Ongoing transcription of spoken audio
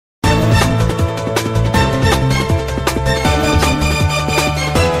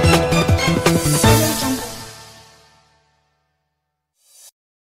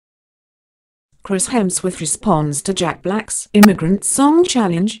Chris Hemsworth responds to Jack Black's Immigrant song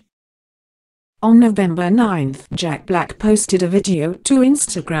challenge. On November 9th, Jack Black posted a video to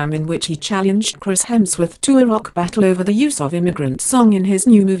Instagram in which he challenged Chris Hemsworth to a rock battle over the use of Immigrant song in his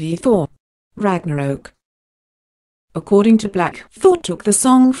new movie Thor: Ragnarok. According to Black, Thor took the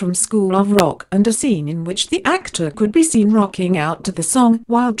song from School of Rock and a scene in which the actor could be seen rocking out to the song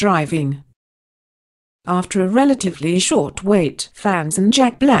while driving. After a relatively short wait, fans and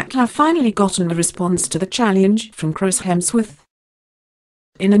Jack Black have finally gotten a response to the challenge from Chris Hemsworth.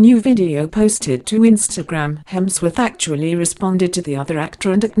 In a new video posted to Instagram, Hemsworth actually responded to the other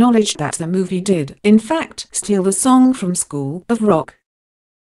actor and acknowledged that the movie did, in fact, steal the song from School of Rock.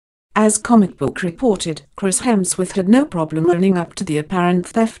 As Comic Book reported, Chris Hemsworth had no problem owning up to the apparent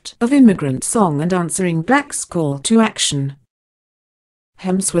theft of Immigrant song and answering Black's call to action.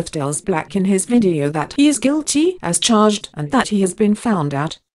 Hemsworth tells Black in his video that he is guilty as charged and that he has been found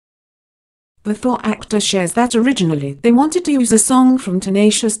out. The Thor actor shares that originally they wanted to use a song from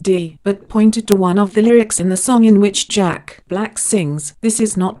Tenacious D, but pointed to one of the lyrics in the song in which Jack Black sings, "This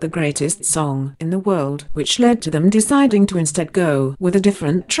is not the greatest song in the world," which led to them deciding to instead go with a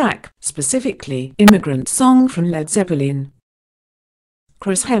different track, specifically Immigrant song from Led Zeppelin.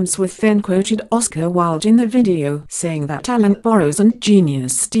 Chris Hemsworth then quoted Oscar Wilde in the video, saying that talent borrows and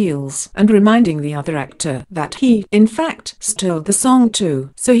genius steals, and reminding the other actor that he, in fact, stole the song too,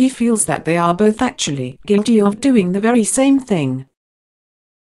 so he feels that they are both actually guilty of doing the very same thing.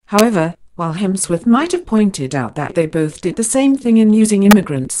 However, while Hemsworth might have pointed out that they both did the same thing in using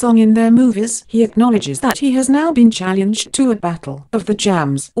Immigrant song in their movies, he acknowledges that he has now been challenged to a battle of the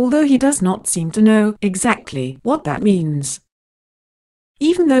jams, although he does not seem to know exactly what that means.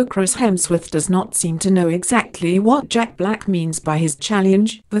 Even though Chris Hemsworth does not seem to know exactly what Jack Black means by his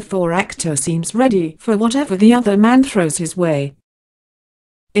challenge, the Thor actor seems ready for whatever the other man throws his way.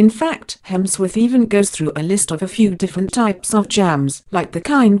 In fact, Hemsworth even goes through a list of a few different types of jams, like the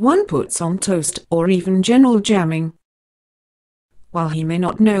kind one puts on toast, or even general jamming. While he may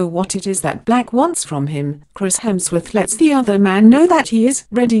not know what it is that Black wants from him, Chris Hemsworth lets the other man know that he is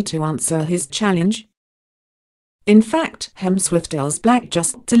ready to answer his challenge. In fact, Hemsworth tells Black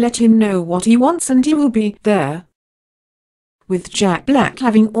just to let him know what he wants and he will be there. With Jack Black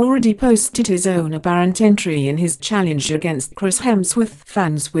having already posted his own apparent entry in his challenge against Chris Hemsworth,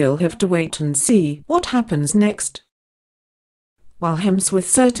 fans will have to wait and see what happens next. While Hemsworth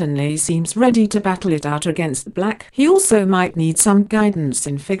certainly seems ready to battle it out against Black, he also might need some guidance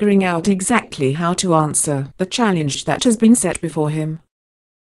in figuring out exactly how to answer the challenge that has been set before him.